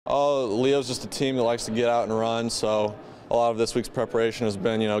Leo's just a team that likes to get out and run, so a lot of this week's preparation has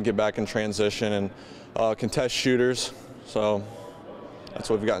been, get back in transition and contest shooters. So that's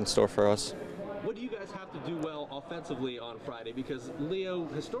what we've got in store for us. What do you guys have to do well offensively on Friday? Because Leo,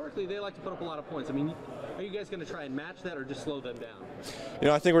 historically, they like to put up a lot of points. I mean, are you guys going to try and match that or just slow them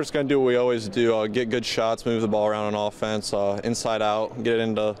down? I think we're just going to do what we always do, get good shots, move the ball around on offense, inside out, get it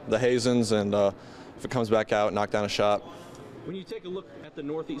into the Hazens, and if it comes back out, knock down a shot. When you take a look at the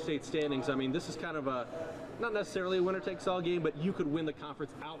Northeast State standings, I mean, this is kind of not necessarily a winner-takes-all game, but you could win the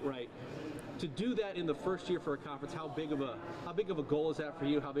conference outright. To do that in the first year for a conference, how big of a goal is that for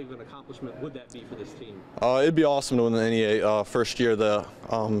you? How big of an accomplishment would that be for this team? It'd be awesome to win the NEA first year.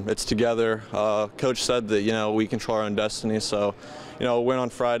 It's together. Coach said that we control our own destiny, so a win on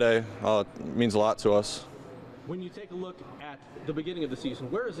Friday means a lot to us. When you take a look at the beginning of the season,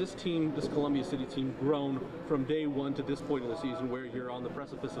 where has this team, this Columbia City team, grown from day one to this point in the season where you're on the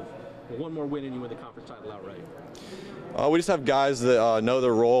precipice of one more win and you win the conference title outright? We just have guys that know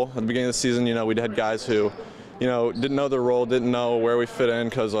their role. At the beginning of the season, we had guys who, didn't know their role, didn't know where we fit in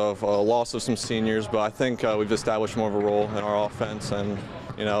because of loss of some seniors. But I think we've established more of a role in our offense, and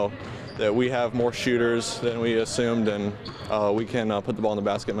that we have more shooters than we assumed, and we can put the ball in the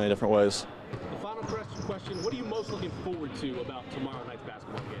basket many different ways. The final question: what are you most looking forward to about tomorrow night's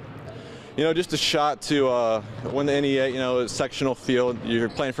basketball game? Just a shot to win the NEA. Sectional field. You're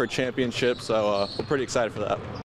playing for a championship, so we're pretty excited for that.